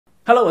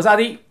Hello， 我是阿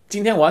滴，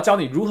今天我要教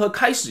你如何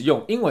开始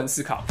用英文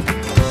思考。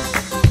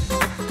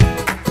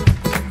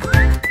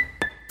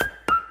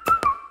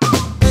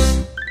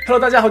Hello，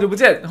 大家好久不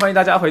见，欢迎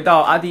大家回到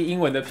阿滴英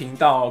文的频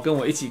道，跟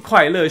我一起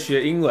快乐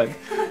学英文。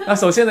那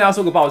首先呢，要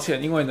说个抱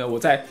歉，因为呢，我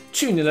在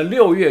去年的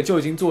6月就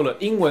已经做了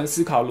英文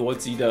思考逻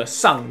辑的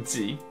上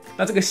集，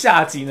那这个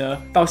下集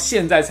呢，到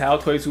现在才要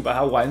推出，把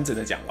它完整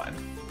的讲完。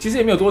其实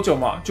也没有多久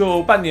嘛，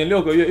就半年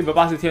6个月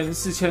，180天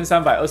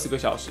，4320个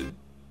小时。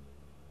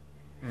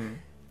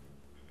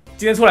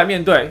今天出来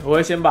面对，我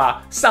会先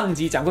把上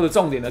集讲过的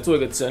重点呢做一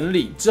个整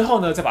理，之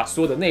后呢再把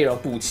所有的内容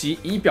补齐，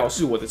以表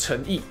示我的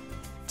诚意。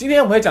今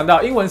天我们会讲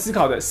到英文思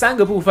考的3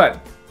个部分：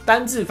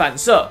单字反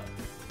射、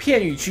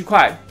片语区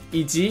块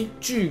以及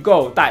句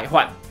构代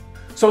换。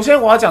首先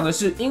我要讲的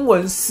是，英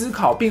文思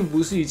考并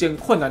不是一件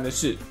困难的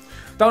事。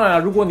当然了，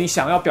如果你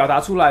想要表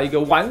达出来一个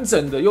完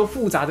整的又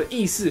复杂的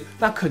意思，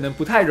那可能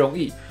不太容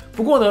易。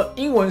不过呢，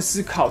英文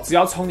思考只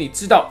要从你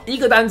知道一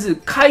个单字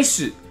开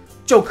始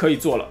就可以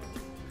做了。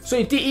所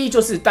以第一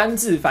就是单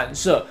字反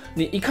射，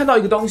你一看到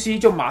一个东西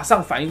就马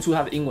上反映出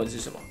它的英文是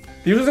什么。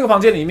比如说这个房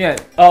间里面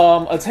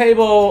，a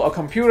table, a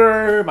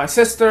computer, my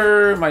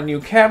sister, my new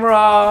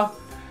camera,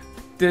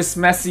 this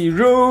messy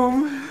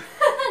room.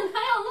 哪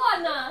有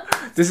乱啊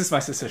This is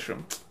my sister's room,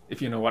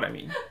 if you know what I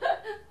mean.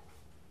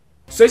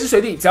 随时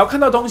随地，只要看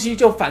到东西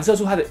就反射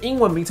出它的英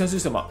文名称是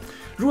什么。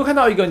如果看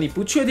到一个你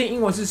不确定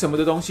英文是什么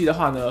的东西的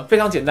话呢，非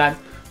常简单，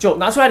就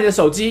拿出来你的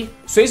手机，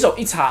随手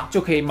一查就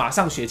可以马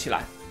上学起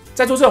来。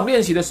在做这种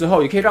练习的时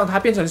候，也可以让它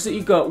变成是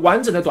一个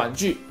完整的短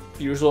句，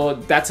比如说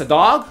That's a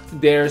dog,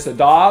 There's a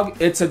dog,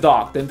 It's a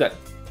dog 等等。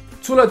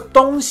除了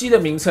东西的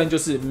名称就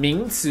是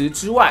名词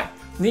之外，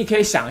你也可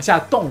以想一下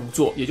动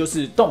作，也就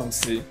是动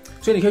词。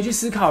所以你可以去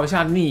思考一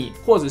下你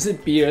或者是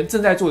别人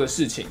正在做的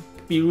事情，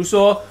比如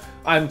说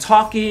I'm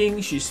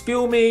talking, she's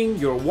filming,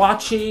 you're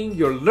watching,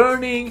 you're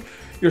learning,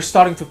 you're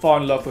starting to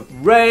fall in love with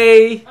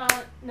Ray.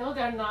 No,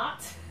 they're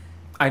not.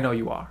 I know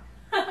you are.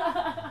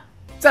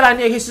 再来，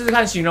你也可以试试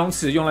看形容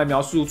词用来描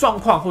述状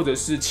况或者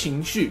是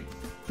情绪，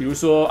比如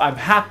说 I'm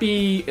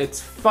happy,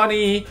 it's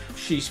funny,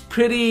 she's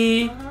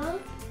pretty,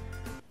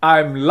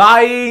 I'm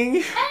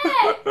lying.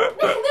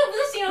 那不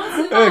是形容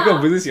词吗？根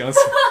本不是形容词。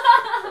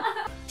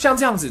像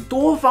这样子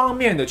多方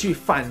面的去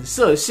反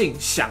射性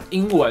想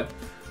英文，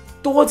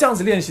多这样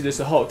子练习的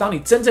时候，当你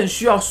真正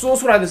需要说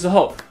出来的时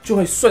候，就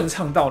会顺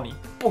畅到你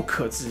不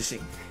可置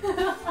信。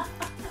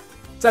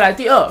再来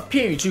第二，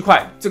片语区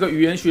块，这个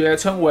语言学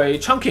称为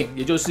chunking，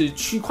 也就是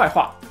区块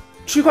化。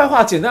区块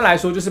化简单来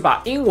说就是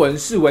把英文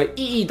视为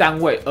意义单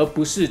位，而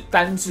不是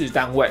单字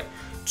单位。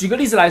举个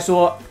例子来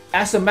说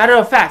 ，as a matter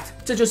of fact，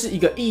 这就是一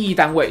个意义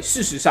单位，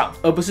事实上，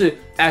而不是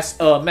as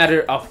a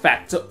matter of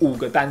fact 这5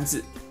个单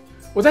字。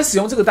我在使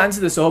用这个单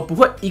字的时候，不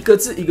会一个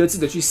字一个字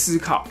的去思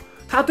考，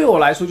它对我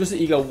来说就是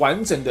一个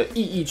完整的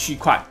意义区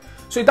块。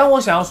所以当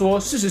我想要说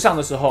事实上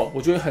的时候，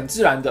我就会很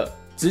自然的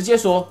直接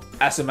说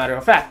as a matter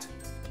of fact。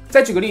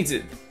再举个例子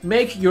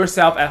 ，make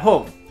yourself at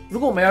home。如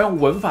果我们要用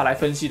文法来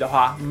分析的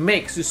话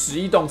 ，make 是实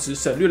义动词，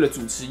省略了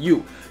主词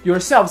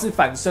you，yourself 是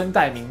反身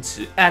代名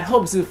词 ，at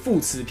home 是副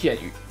词片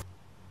语。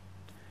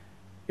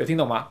有听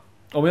懂吗？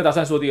我没有打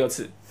算说第2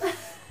次。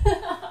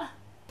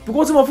不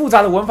过这么复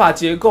杂的文法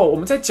结构，我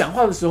们在讲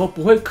话的时候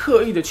不会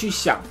刻意的去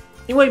想，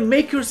因为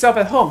make yourself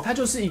at home 它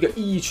就是一个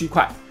意义区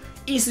块，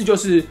意思就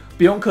是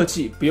不用客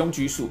气，不用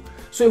拘束，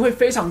所以会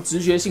非常直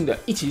觉性的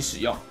一起使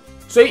用。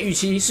所以，与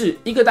其是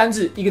一个单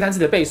字一个单字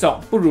的背诵，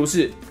不如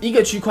是一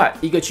个区块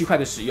一个区块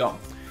的使用。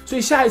所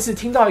以，下一次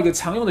听到一个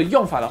常用的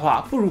用法的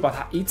话，不如把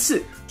它一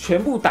次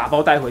全部打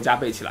包带回家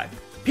背起来。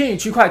片语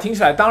区块听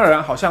起来当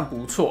然好像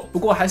不错，不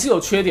过还是有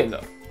缺点的。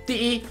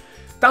第一，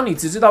当你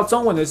只知道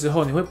中文的时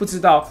候，你会不知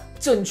道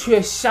正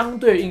确相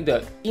对应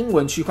的英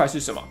文区块是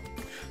什么。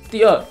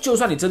第二，就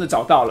算你真的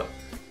找到了，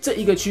这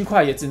一个区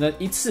块也只能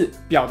一次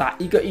表达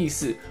一个意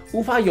思，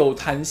无法有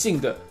弹性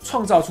的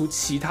创造出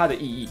其他的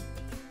意义。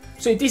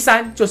所以第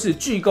3就是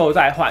句构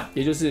代换，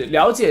也就是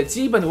了解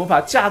基本的文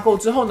法架构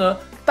之后呢，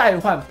代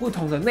换不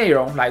同的内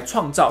容来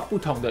创造不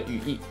同的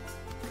语义。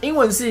英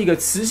文是一个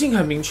词性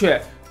很明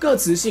确，各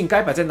词性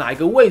该摆在哪一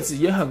个位置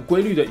也很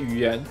规律的语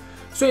言，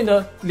所以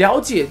呢，了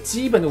解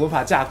基本的文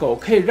法架构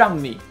可以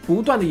让你不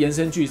断的延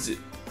伸句子，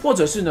或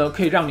者是呢，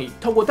可以让你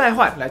透过代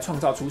换来创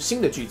造出新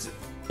的句子。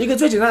一个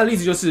最简单的例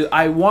子就是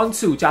I want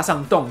to 加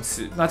上动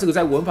词，那这个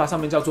在文法上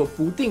面叫做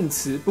不定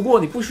词，不过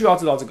你不需要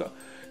知道这个，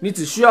你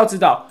只需要知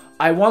道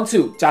I want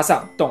to 加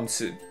上动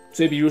词。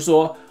所以比如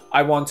说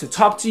I want to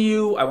talk to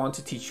you, I want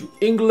to teach you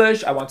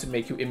English, I want to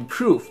make you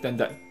improve 等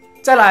等。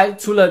再来，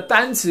除了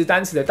单词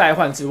的代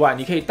换之外，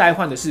你可以代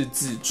换的是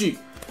子句，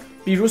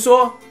比如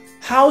说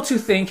How to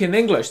think in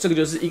English， 这个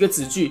就是一个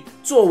子句，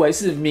作为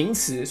是名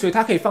词，所以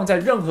它可以放在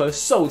任何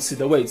受词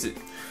的位置。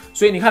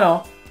所以你看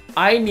哦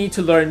I need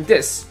to learn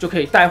this 就可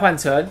以代换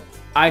成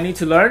I need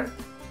to learn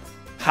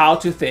how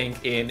to think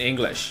in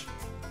English。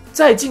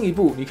再进一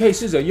步，你可以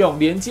试着用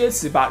连接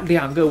词把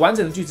2个完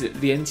整的句子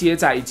连接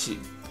在一起。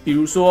比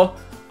如说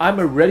I'm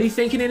already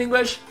thinking in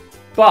English,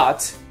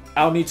 but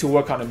I'll need to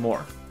work on it more。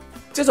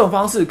这种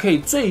方式可以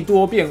最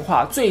多变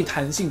化、最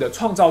弹性的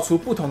创造出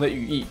不同的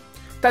语义。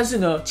但是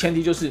呢，前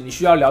提就是你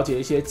需要了解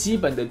一些基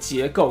本的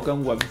结构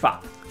跟文法。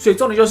所以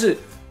重点就是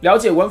了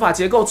解文法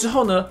结构之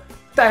后呢，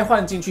代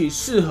换进去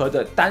适合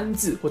的单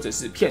字或者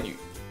是片语。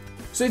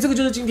所以这个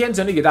就是今天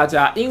整理给大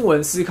家英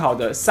文思考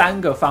的3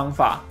个方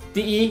法：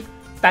第一，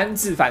单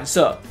字反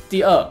射；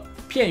第二，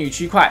片语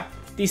区块；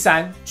第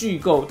三，句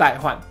构代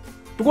换。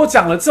不过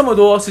讲了这么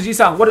多，实际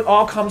上 what it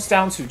all comes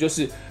down to 就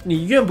是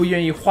你愿不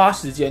愿意花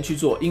时间去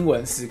做英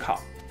文思考。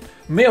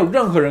没有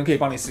任何人可以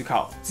帮你思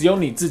考，只有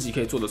你自己可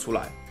以做得出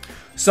来。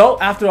So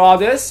after all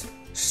this,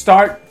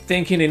 start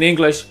thinking in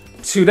English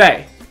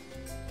today.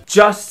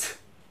 Just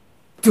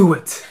do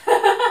it.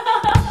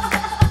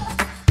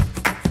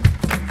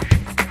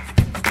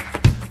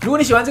 如果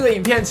你喜欢这个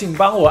影片，请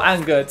帮我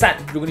按个赞。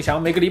如果你想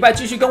要每个礼拜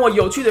继续跟我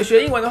有趣的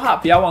学英文的话，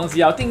不要忘记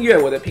要订阅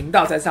我的频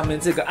道，在上面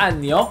这个按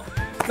钮。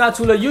那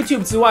除了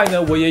YouTube 之外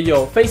呢，我也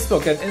有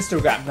Facebook 跟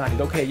Instagram， 那你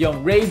都可以用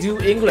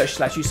rayduenglish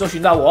来去搜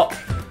寻到我。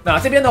那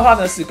这边的话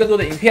呢是更多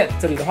的影片，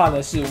这里的话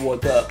呢是我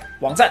的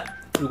网站，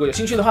如果有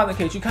兴趣的话呢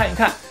可以去看一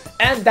看。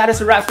And that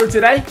is a wrap for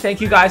today.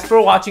 Thank you guys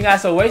for watching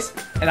as always,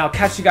 and I'll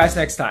catch you guys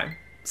next time.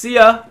 See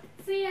ya!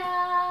 See ya!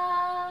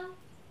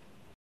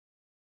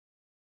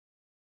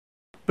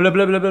 Blah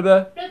blah blah blah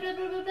blah. Blah blah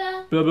blah blah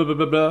blah. Blah blah blah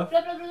blah blah.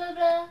 Blah blah blah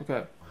blah.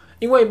 OK，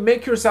 因为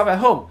make yourself at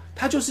home，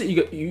 它就是一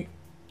个芋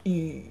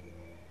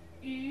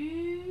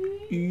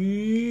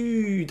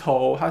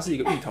头，它是一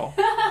个芋头。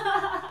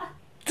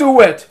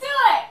Do it. Do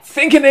it.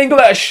 Think in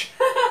English.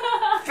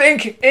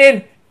 Think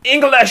in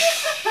English.